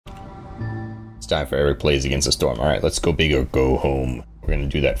time for Eric plays against the storm. Alright, let's go big or go home. We're gonna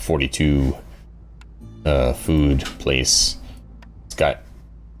do that 42 food place. It's got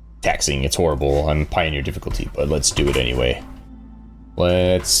taxing, it's horrible. I'm pioneer difficulty, but let's do it anyway.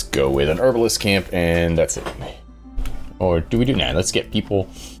 Let's go with an herbalist camp, and that's it. Or do we do that? Let's get people.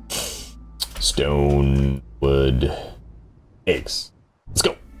 Stone, wood, eggs. Let's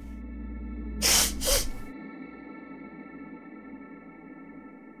go.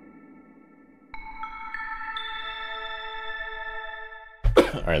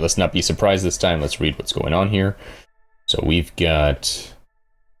 Alright, let's not be surprised this time. Let's read what's going on here. So we've got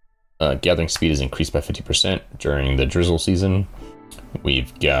gathering speed is increased by 50% during the drizzle season.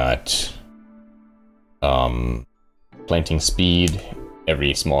 We've got planting speed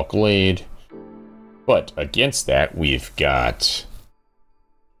every small glade. But against that, we've got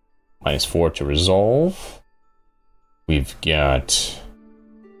 -4 to resolve. We've got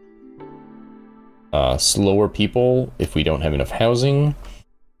slower people if we don't have enough housing.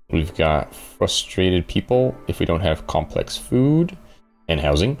 We've got frustrated people if we don't have complex food and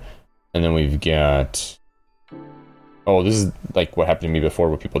housing. And then we've got... Oh, this is like what happened to me before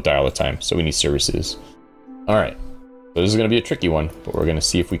where people die all the time. So we need services. Alright. So this is going to be a tricky one, but we're going to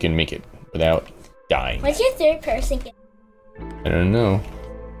see if we can make it without dying. What's your third person game? I don't know.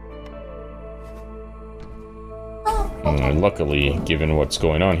 Luckily, given what's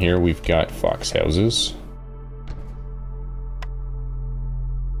going on here, we've got fox houses.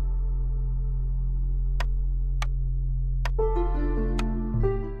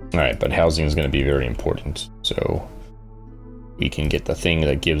 Alright, but housing is going to be very important. So we can get the thing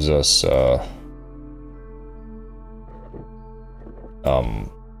that gives us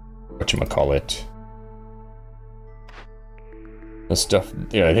whatchamacallit. The stuff,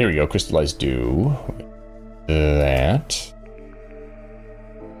 yeah, there we go, crystallized dew. That.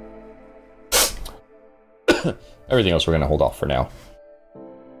 Everything else we're gonna hold off for now.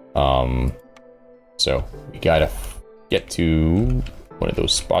 So we gotta get to one of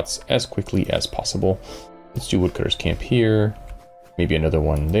those spots as quickly as possible. Let's do woodcutter's camp here. Maybe another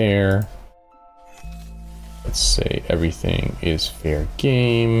one there. Let's say everything is fair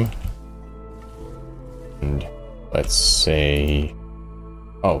game. And let's say...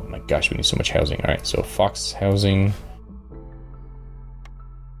 Oh my gosh, we need so much housing. Alright, so fox housing.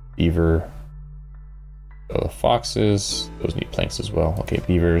 Beaver. So the foxes, those need planks as well. Okay,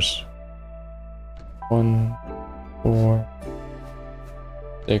 beavers. 1, 4,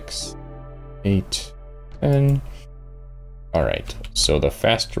 6, 8, 10. Alright, so the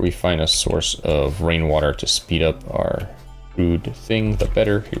faster we find a source of rainwater to speed up our food thing, the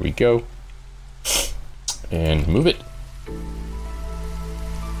better. Here we go. And move it.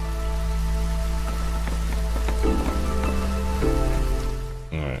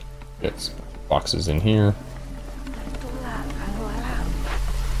 Alright, get some boxes in here.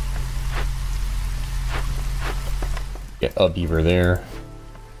 Get a beaver there.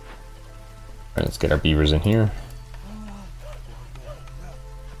 Alright, let's get our beavers in here.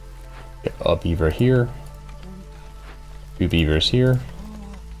 Get a beaver here. 2 beavers here.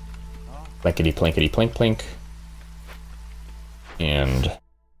 Plankety plankety plank plank. And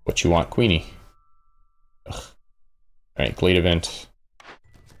what you want, Queenie? Alright, glade event.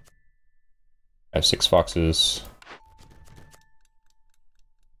 I have 6 foxes.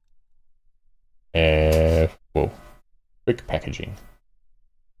 Whoa. Quick packaging.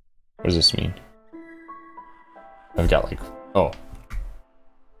 What does this mean? I've got like... Oh.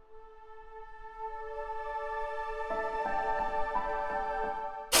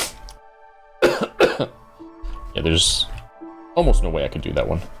 Yeah, there's almost no way I could do that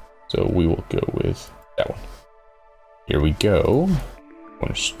one. So we will go with that one. Here we go.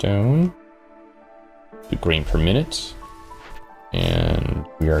 1 stone. 2 grain per minute. And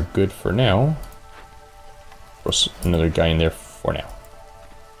we are good for now. Throw another guy in there for now.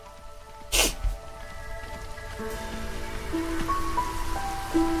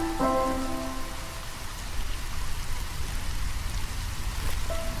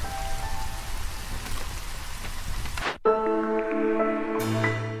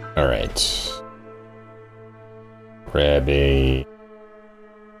 Alright. Grab a...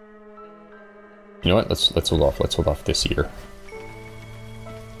 You know what? Let's hold off. Let's hold off this year.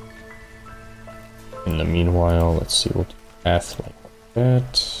 In the meanwhile, let's see. We'll do path like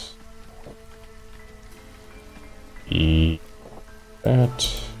that.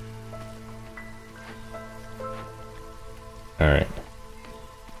 That. Alright.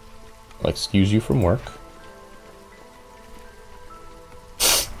 I'll excuse you from work.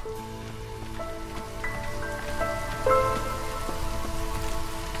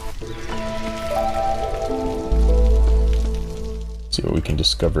 See what we can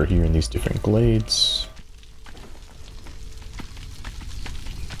discover here in these different glades.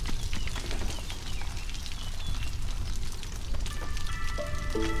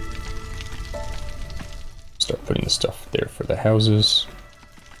 Start putting the stuff there for the houses.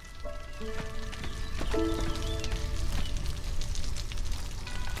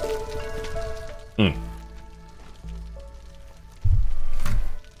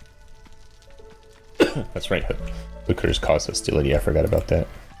 That's right, hookers cause hostility. I forgot about that.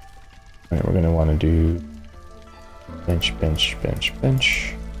 Alright, we're gonna want to do bench, bench, bench,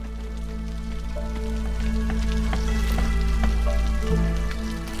 bench.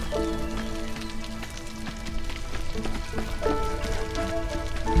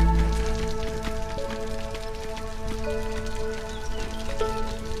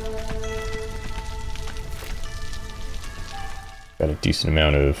 Got a decent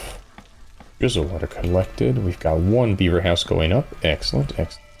amount of drizzle water collected. We've got one beaver house going up. Excellent,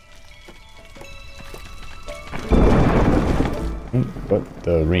 excellent. But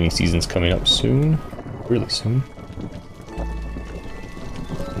the rainy season's coming up soon. Really soon.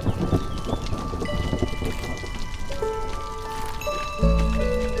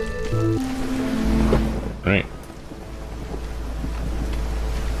 Alright.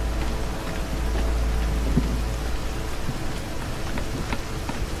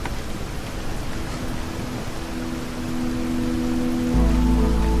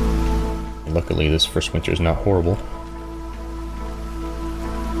 Luckily, this first winter is not horrible.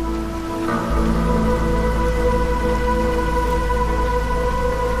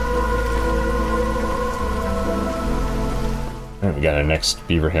 Alright, we got our next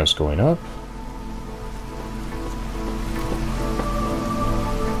beaver house going up.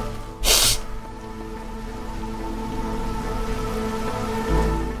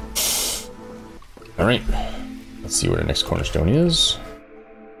 Alright, let's see what our next cornerstone is.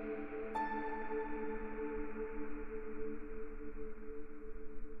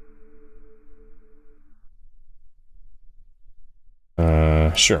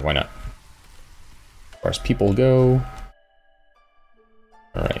 Sure, why not? As far as people go.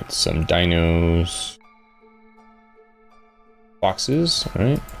 Alright, some dinos. Foxes,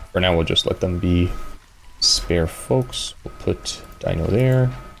 alright. For now, we'll just let them be spare folks. We'll put dino there.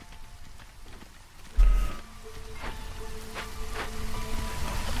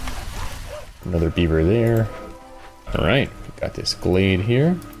 Another beaver there. Alright, we've got this glade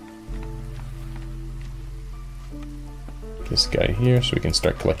here. This guy here, so we can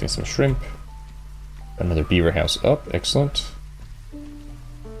start collecting some shrimp. Another beaver house up, excellent.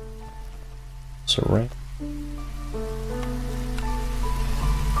 So right.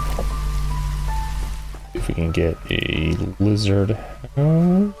 If we can get a lizard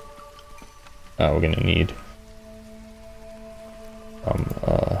house. Oh, we're gonna need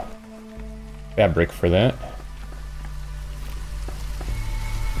fabric for that.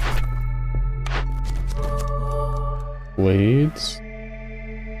 Blades.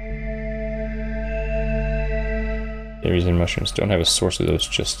 Berries and mushrooms. Don't have a source of those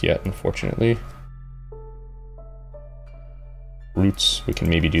just yet, unfortunately. Roots, we can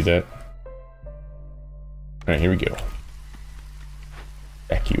maybe do that. Alright, here we go.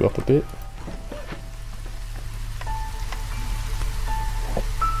 Back you up a bit.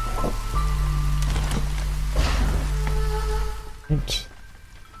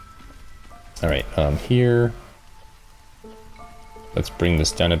 Alright, here. Let's bring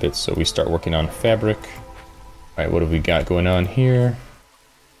this down a bit so we start working on fabric. Alright, what have we got going on here?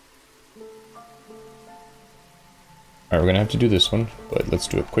 Alright, we're gonna have to do this one, but let's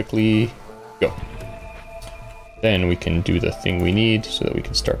do it quickly. Go. Then we can do the thing we need so that we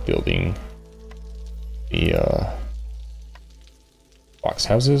can start building the box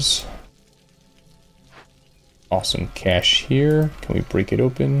houses. Awesome cache here. Can we break it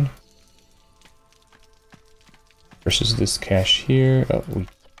open? Versus this cache here. Oh, we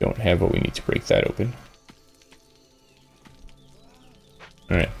don't have what we need to break that open.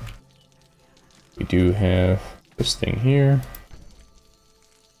 Alright. We do have this thing here.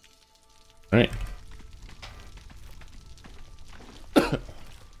 Alright.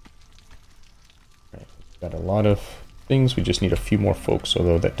 Got a lot of things. We just need a few more folks,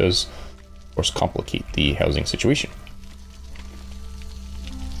 although that does, of course, complicate the housing situation.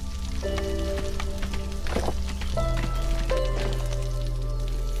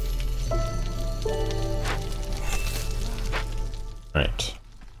 Alright.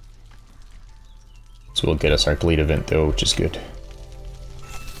 So we'll get us our glade event, though, which is good.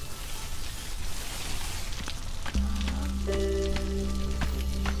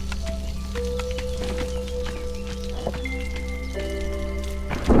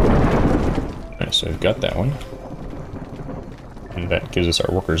 got that one. And that gives us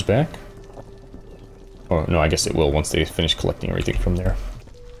our workers back. Oh, no, I guess it will once they finish collecting everything from there.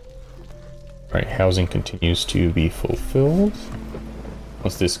 Alright, housing continues to be fulfilled.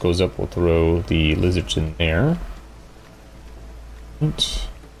 Once this goes up, we'll throw the lizards in there.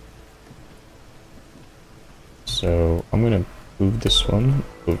 So I'm going to move this one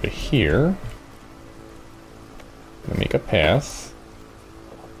over here. I'm going to make a path.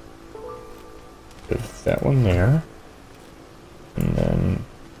 Put that one there. And then,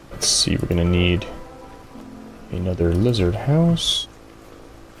 let's see, we're going to need another lizard house.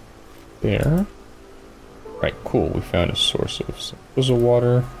 There. Right, cool. We found a source of some puzzle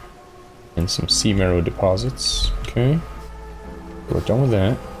water and some sea marrow deposits. Okay. We're done with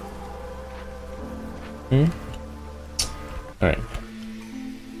that. Okay. Alright.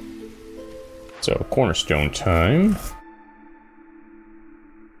 So, cornerstone time.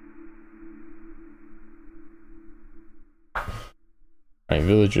 Alright,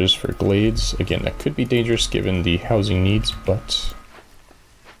 villagers for glades. Again, that could be dangerous given the housing needs, but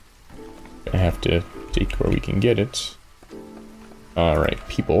I have to take where we can get it. Alright,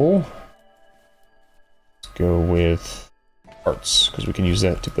 people. Let's go with arts, because we can use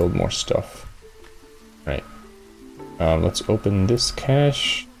that to build more stuff. Alright. Let's open this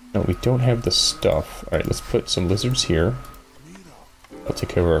cache. No, we don't have the stuff. Alright, let's put some lizards here. I'll take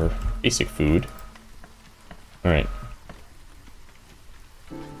care of our basic food. Alright.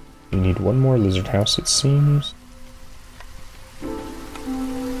 We need one more lizard house, it seems.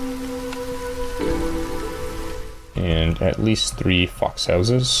 And at least 3 fox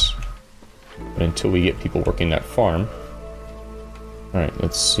houses. But until we get people working that farm. Alright,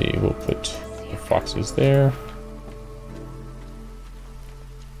 let's see. We'll put the foxes there.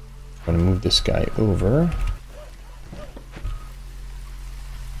 I'm gonna move this guy over.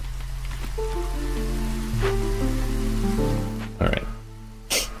 Alright.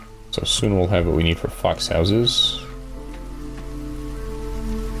 So soon we'll have what we need for fox houses.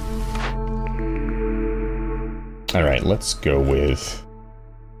 Alright, let's go with...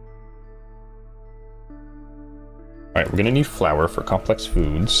 Alright, we're gonna need flour for complex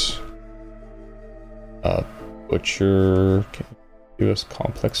foods. Butcher can give us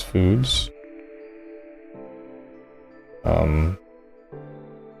complex foods.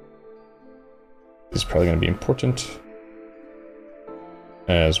 This is probably gonna be important.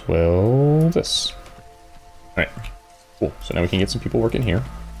 As well this. Alright, cool. So now we can get some people working here.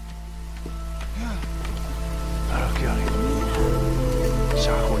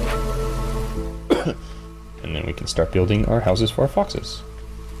 And then we can start building our houses for our foxes.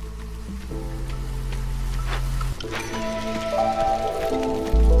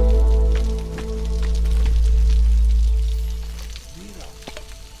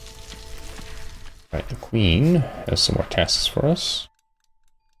 Alright, the queen has some more tasks for us.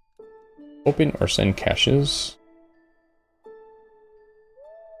 Open or send caches.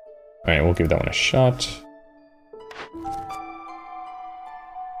 Alright, we'll give that one a shot.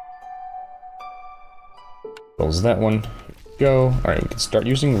 Close that one. Here we go. Alright, we can start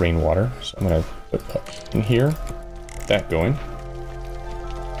using rainwater. So I'm gonna put that in here. Get that going.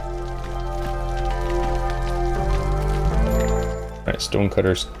 Alright,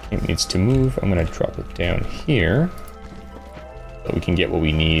 stonecutter needs to move. I'm gonna drop it down here. So we can get what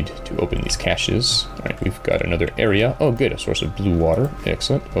we need to open these caches. Alright, we've got another area. Oh good, a source of blue water.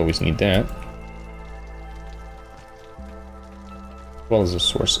 Excellent, always need that. As well as a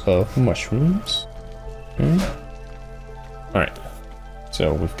source of mushrooms. Okay. Alright,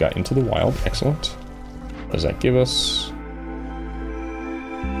 so we've got into the wild. Excellent. What does that give us?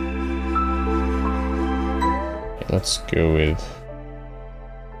 Okay, let's go with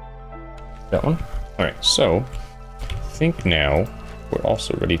that one. Alright, so I think now we're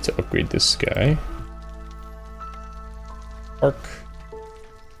also ready to upgrade this guy. Park.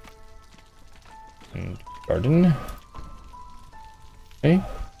 And garden. Okay.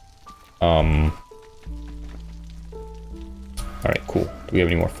 Alright, cool. Do we have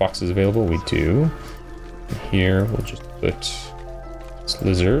any more foxes available? We do. And here, we'll just put this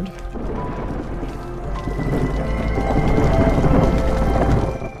lizard.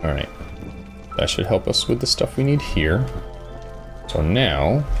 Alright. That should help us with the stuff we need here. So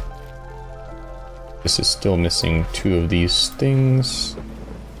now, this is still missing 2 of these things.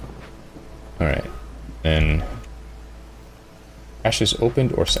 Alright. Then, ashes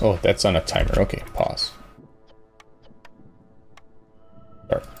opened or... Oh, that's on a timer. Okay, pause.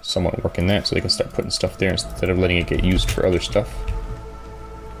 Start someone working that so they can start putting stuff there instead of letting it get used for other stuff.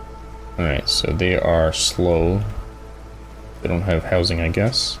 Alright, so they are slow. They don't have housing, I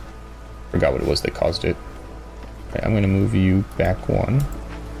guess. Forgot what it was that caused it. Right, I'm gonna move you back one.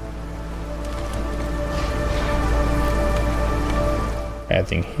 Add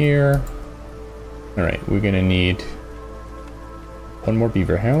thing here. Alright, we're gonna need one more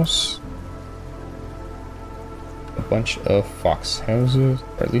beaver house. A bunch of fox houses,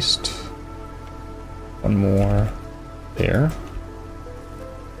 or at least one more there.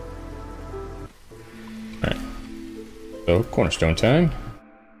 Alright. So, cornerstone time.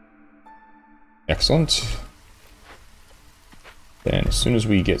 Excellent. Then as soon as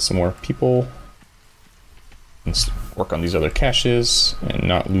we get some more people, let's work on these other caches and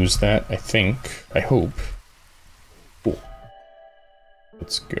not lose that, I hope. Cool.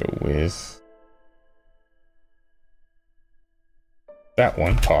 Let's go with that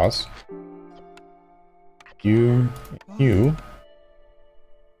one. Pause. You. Do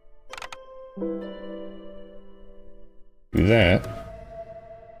that.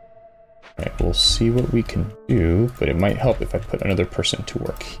 Alright, we'll see what we can do, but it might help if I put another person to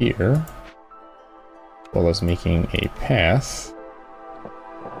work here, as well as making a path.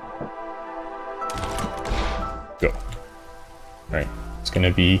 Go. Alright, it's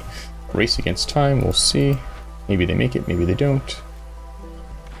gonna be a race against time, we'll see. Maybe they make it, maybe they don't.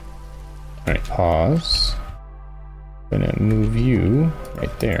 Alright, pause. Gonna move you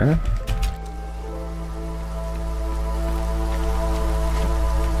right there.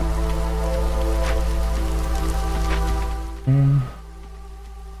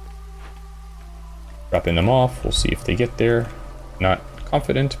 Dropping them off, we'll see if they get there. Not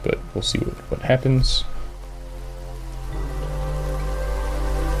confident, but we'll see what happens.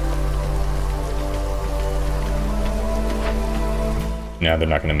 Nah, they're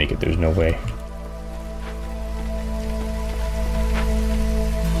not gonna make it, there's no way.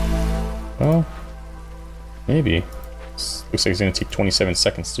 Well, maybe. Looks like it's gonna take 27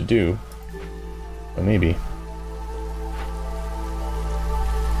 seconds to do. But maybe.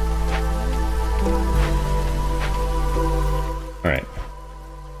 Alright.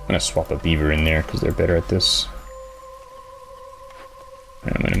 I'm gonna swap a beaver in there because they're better at this.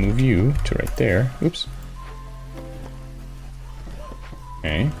 And I'm gonna move you to right there. Oops.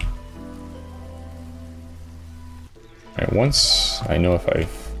 Okay. Alright, once I know if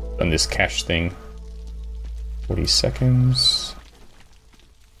I've done this cache thing, 40 seconds.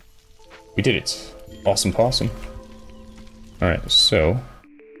 We did it. Awesome possum. Alright, so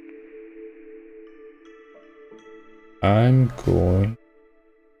I'm going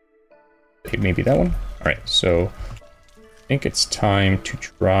to maybe that one. Alright, so I think it's time to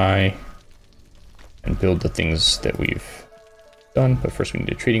try and build the things that we've done, but first we need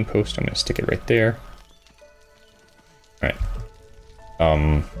a trading post. I'm going to stick it right there. Alright.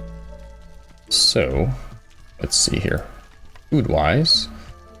 So let's see here. Food-wise,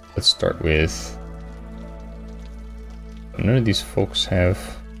 let's start with, none of these folks have,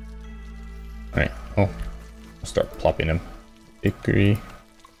 alright, oh, I'll start plopping them. Bakery,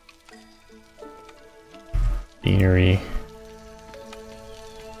 beanery,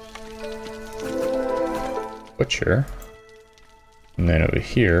 butcher, and then over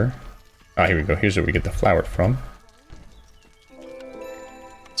here, here we go, here's where we get the flour from.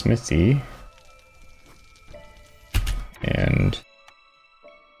 Smithy, and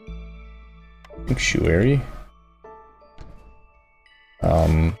sanctuary.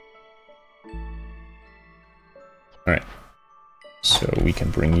 Alright, so we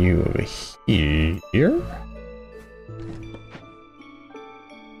can bring you over here.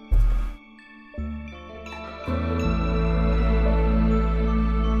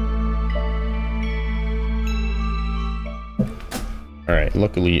 Alright,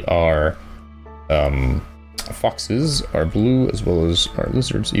 luckily our foxes are blue as well as our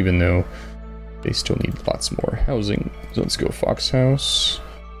lizards, even though they still need lots more housing. So let's go fox house.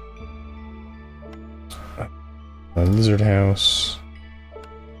 A lizard house.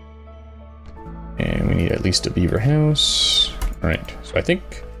 And we need at least a beaver house. Alright, so I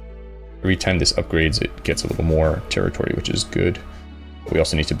think every time this upgrades it gets a little more territory, which is good. But we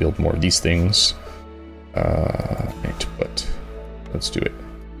also need to build more of these things. Right, but let's do it.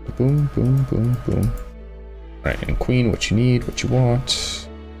 Boom, boom, boom, boom. Alright, and queen, what you need, what you want.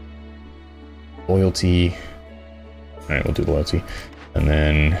 Loyalty. Alright, we'll do loyalty. And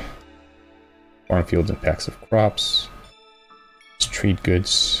then farm fields and packs of crops. Just trade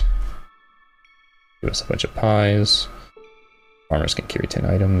goods. Give us a bunch of pies. Farmers can carry 10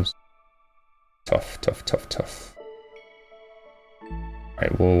 items. Tough, tough, tough, tough.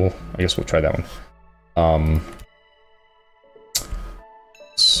 Alright, I guess we'll try that one.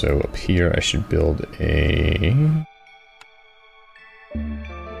 So up here I should build a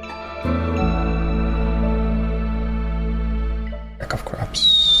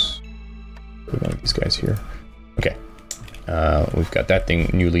these guys here. Okay. We've got that thing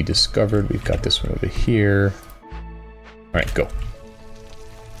newly discovered. We've got this one over here. Alright, go.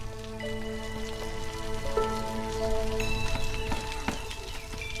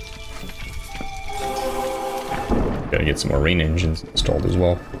 Gotta get some more rain engines installed as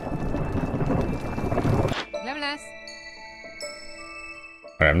well.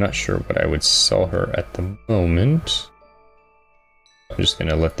 Alright, I'm not sure what I would sell her at the moment. I'm just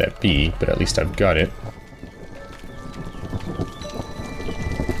gonna let that be, but at least I've got it.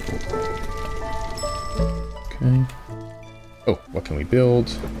 Okay. Oh, what can we build?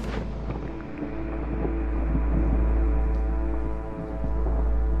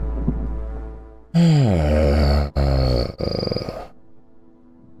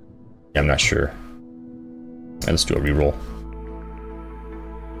 Yeah, I'm not sure. Alright, let's do a reroll.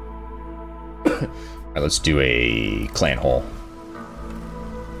 Alright, let's do a clan hall.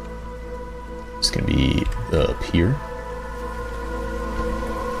 It's gonna be up here.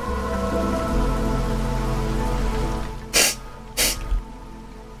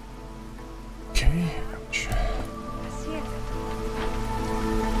 Okay. Ouch.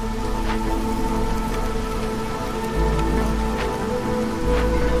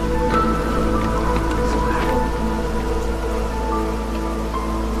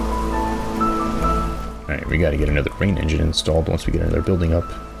 Alright, we gotta get another rain engine installed once we get another building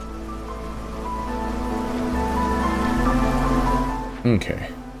up. Okay.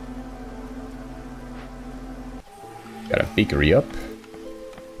 Got a bakery up.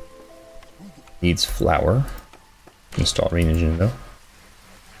 Needs flour. Install rain engine though.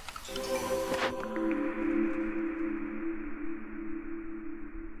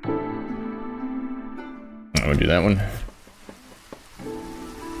 I'm gonna do that one.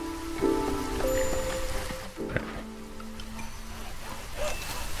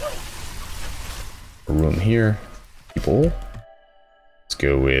 A room here. People. Let's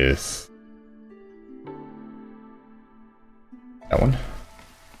go with that one.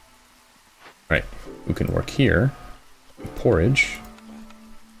 Right, who can work here? Porridge.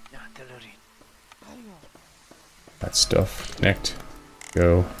 That stuff. Connect.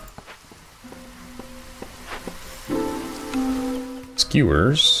 Go.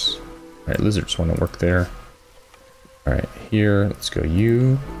 Skewers. Alright, lizards want to work there. Alright, here. Let's go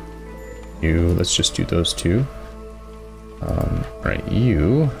you. You. Let's just do those two. Right,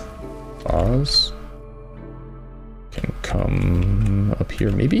 you, pause, can come up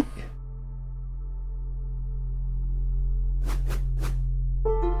here maybe?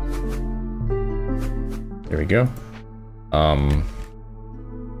 There we go. Alright,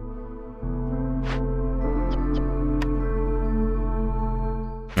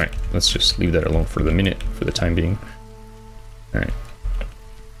 let's just leave that alone for the minute, for the time being. Alright.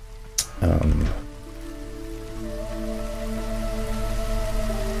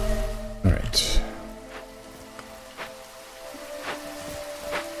 Alright.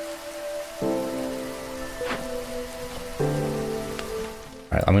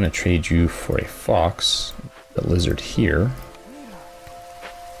 Alright, I'm gonna trade you for a fox, the lizard here.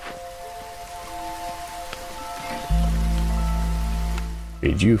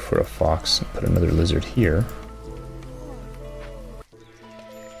 Trade you for a fox and put another lizard here.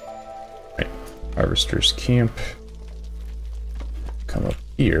 Right. Harvester's camp. Come up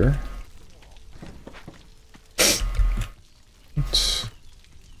here.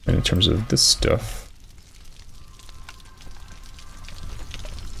 And in terms of this stuff,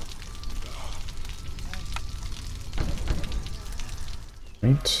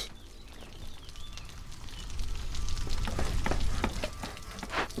 right?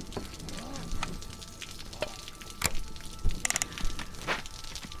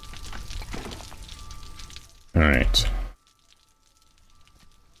 All right.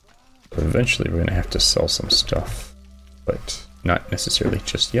 Eventually, we're gonna have to sell some stuff, but not necessarily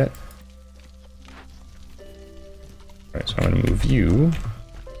just yet. Alright, so I'm going to move you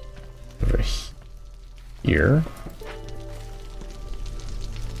over here.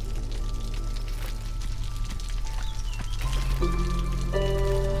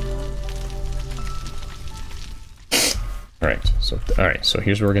 Alright, so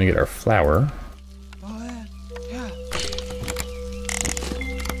here's where we're going to get our flour.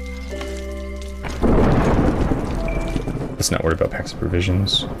 Let's not worry about packs of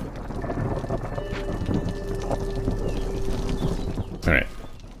provisions. Alright.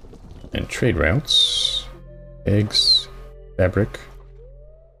 And trade routes. Eggs. Fabric.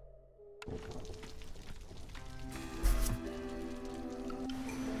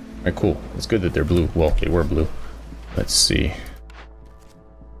 Alright, cool. It's good that they're blue. Well, they were blue. Let's see.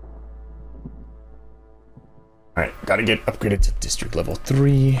 gotta get upgraded to district level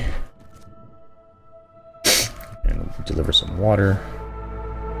 3. And we'll deliver some water.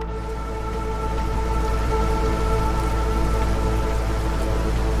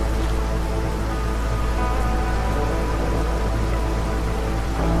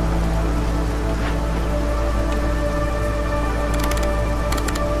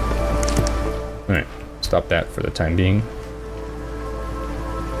 Alright, stop that for the time being.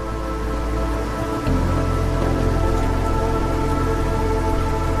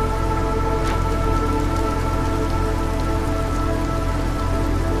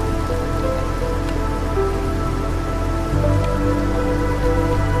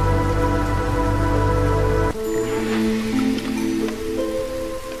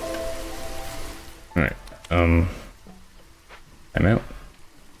 Alright, I'm out.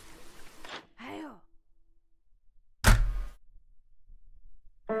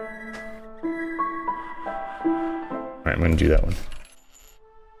 Alright, I'm gonna do that one.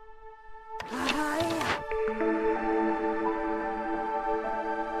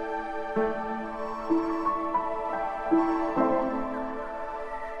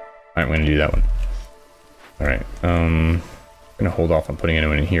 Alright, I'm gonna do that one. Alright, I'm gonna hold off on putting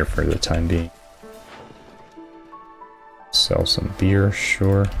anyone in here for the time being. Sell some beer,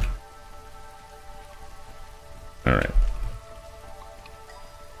 sure. Alright.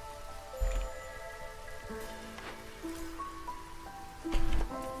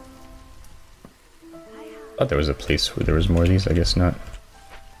 Thought there was a place where there was more of these, I guess not.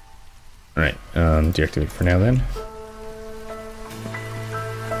 Alright, deactivate for now then.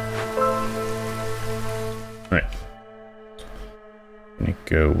 Alright. I'm gonna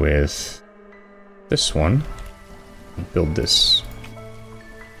go with this one. Build this.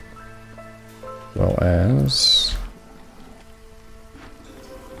 Well as...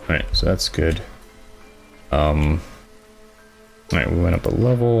 Alright, so that's good. Alright, we went up a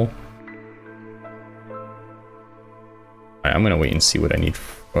level. Alright, I'm gonna wait and see what I need.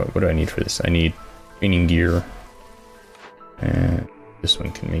 What do I need for this? I need training gear. And this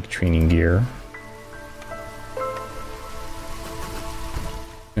one can make training gear.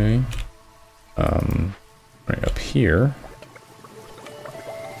 Okay. Right up here.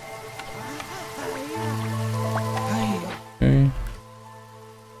 Okay.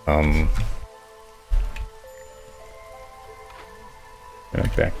 Gonna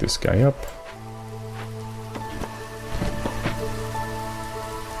back this guy up.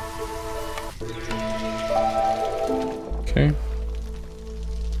 Okay.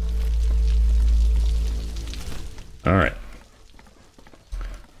 All right.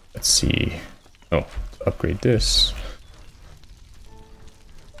 Let's see. Oh, upgrade this.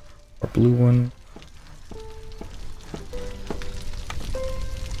 Our blue one.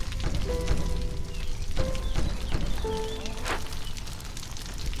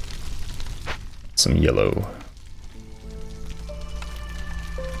 Some yellow.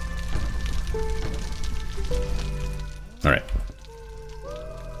 All right.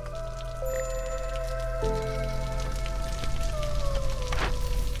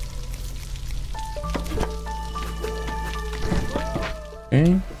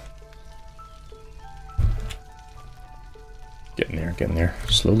 Okay. Getting there.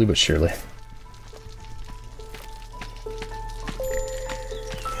 Slowly but surely.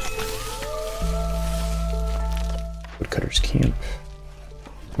 Woodcutter's camp.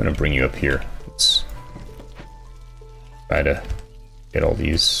 I'm gonna bring you up here. Let's try to get all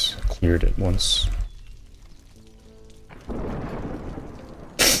these cleared at once.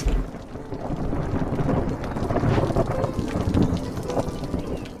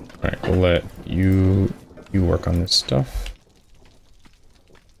 Alright, we'll let you work on this stuff.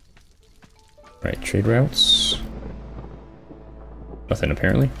 Right, trade routes. Nothing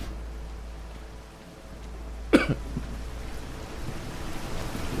apparently.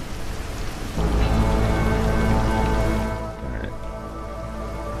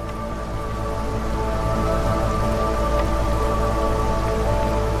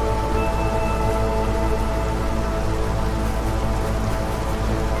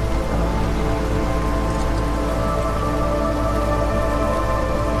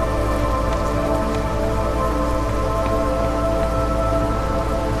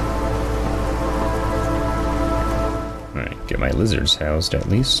 Get my lizards housed at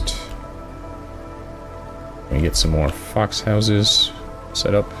least. Let me get some more fox houses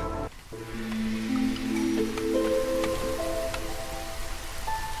set up.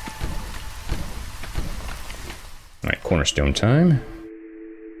 Alright, cornerstone time.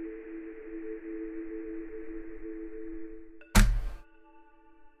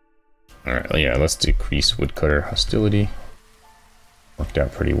 Alright, yeah, let's decrease woodcutter hostility. Worked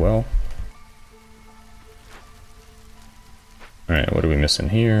out pretty well. Alright, what are we missing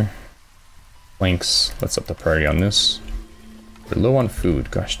here? Planks. Let's up the priority on this. We're low on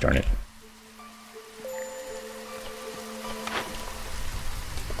food. Gosh darn it.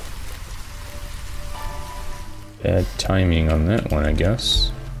 Bad timing on that one, I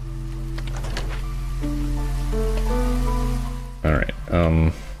guess. Alright,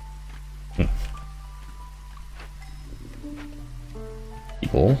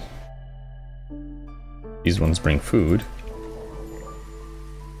 People. These ones bring food.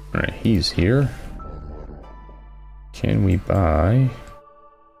 Alright, he's here. Can we buy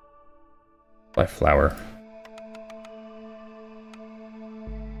flour?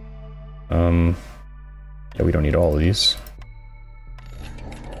 Yeah, we don't need all of these.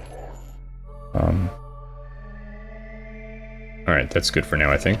 Alright, that's good for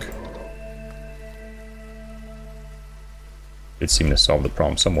now, I think. It seemed to solve the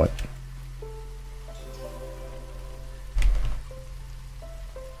problem somewhat.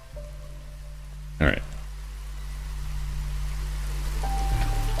 Alright.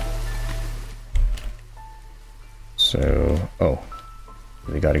 So, oh,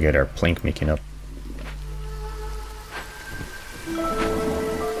 we gotta get our plank making up.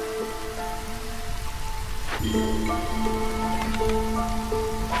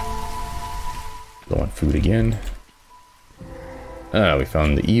 Low on food again. Ah, we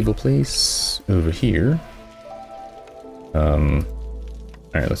found the evil place over here. Alright,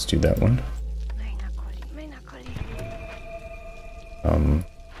 let's do that one.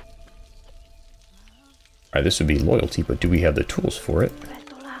 Alright, this would be loyalty, but do we have the tools for it?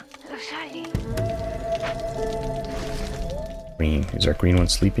 Green. Is our green one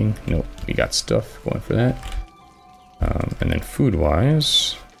sleeping? Nope, we got stuff going for that. And then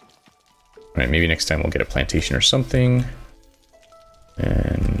food-wise... Alright, maybe next time we'll get a plantation or something.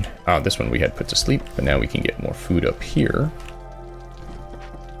 And... ah, this one we had put to sleep, but now we can get more food up here.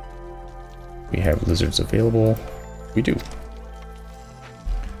 We have lizards available. We do.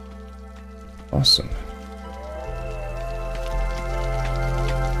 Awesome.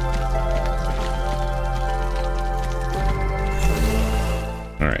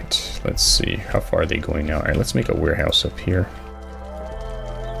 Alright, let's see. How far are they going now? Alright, let's make a warehouse up here.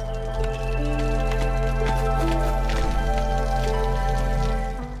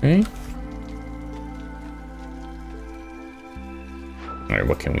 Okay. Alright,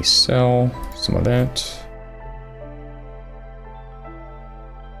 what can we sell? Some of that.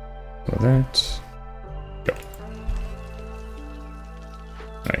 Some of that. Go.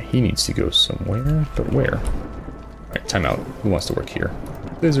 Alright, he needs to go somewhere, but where? Alright, time out. Who wants to work here?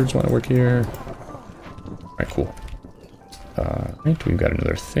 Lizards want to work here. Alright, cool. Right, we've got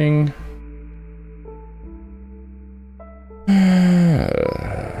another thing.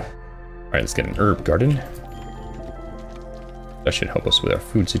 Alright, let's get an herb garden. That should help us with our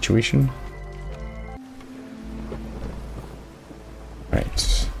food situation.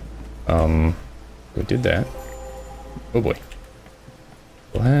 Right. We did that. Oh boy.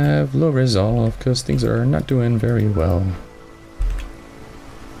 We'll have low resolve because things are not doing very well.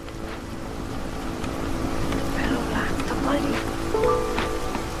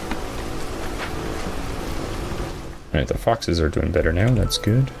 Alright, the foxes are doing better now, that's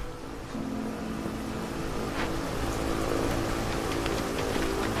good.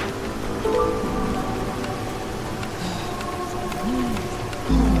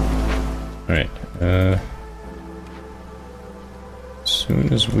 Alright, as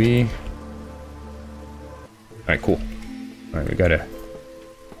soon as we... Alright, cool. Alright, we gotta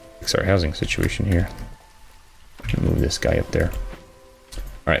fix our housing situation here. Move this guy up there.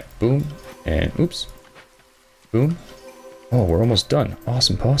 Alright, boom, and oops. Boom. Oh, we're almost done.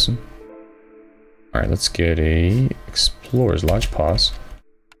 Awesome possum. Alright, let's get a Explorer's Lodge. Pause.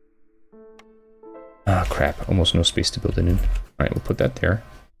 Ah, crap. Almost no space to build it in. Alright, we'll put that there.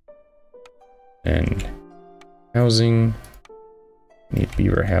 And housing. Need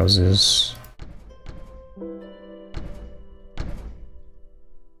beaver houses.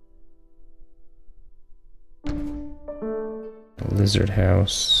 A lizard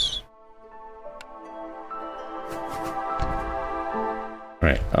house.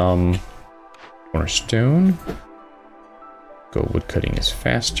 Alright, cornerstone. Go wood cutting is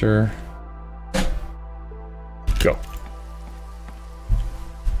faster. Go.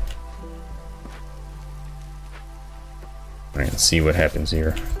 Alright, let's see what happens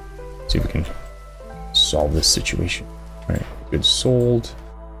here. See if we can solve this situation. Alright, goods sold.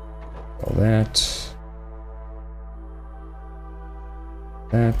 All that.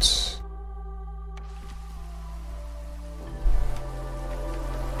 That.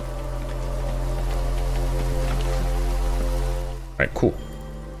 Alright, cool.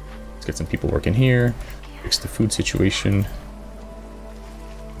 Let's get some people working here. Fix the food situation.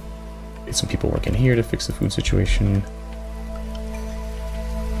 Get some people working here to fix the food situation.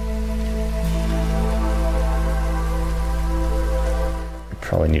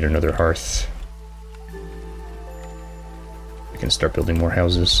 Probably need another hearth. We can start building more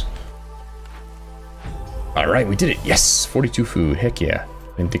houses. Alright, we did it! Yes! 42 food. Heck yeah.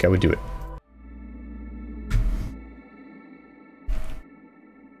 I didn't think I would do it.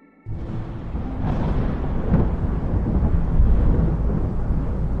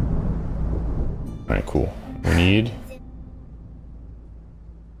 Alright, cool. We need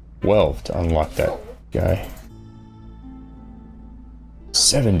 12 to unlock that guy.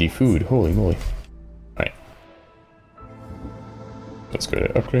 70 food, holy moly. Alright. Let's go to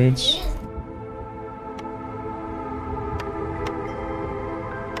upgrades.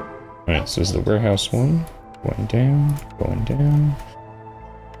 Alright, so this is the warehouse one. Going down, going down,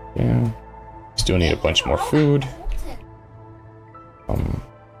 down. Still need a bunch more food.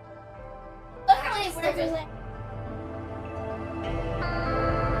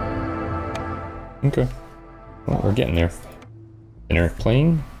 Okay. Well, we're getting there. Eric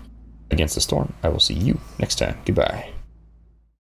playing Against the Storm. I will see you next time. Goodbye.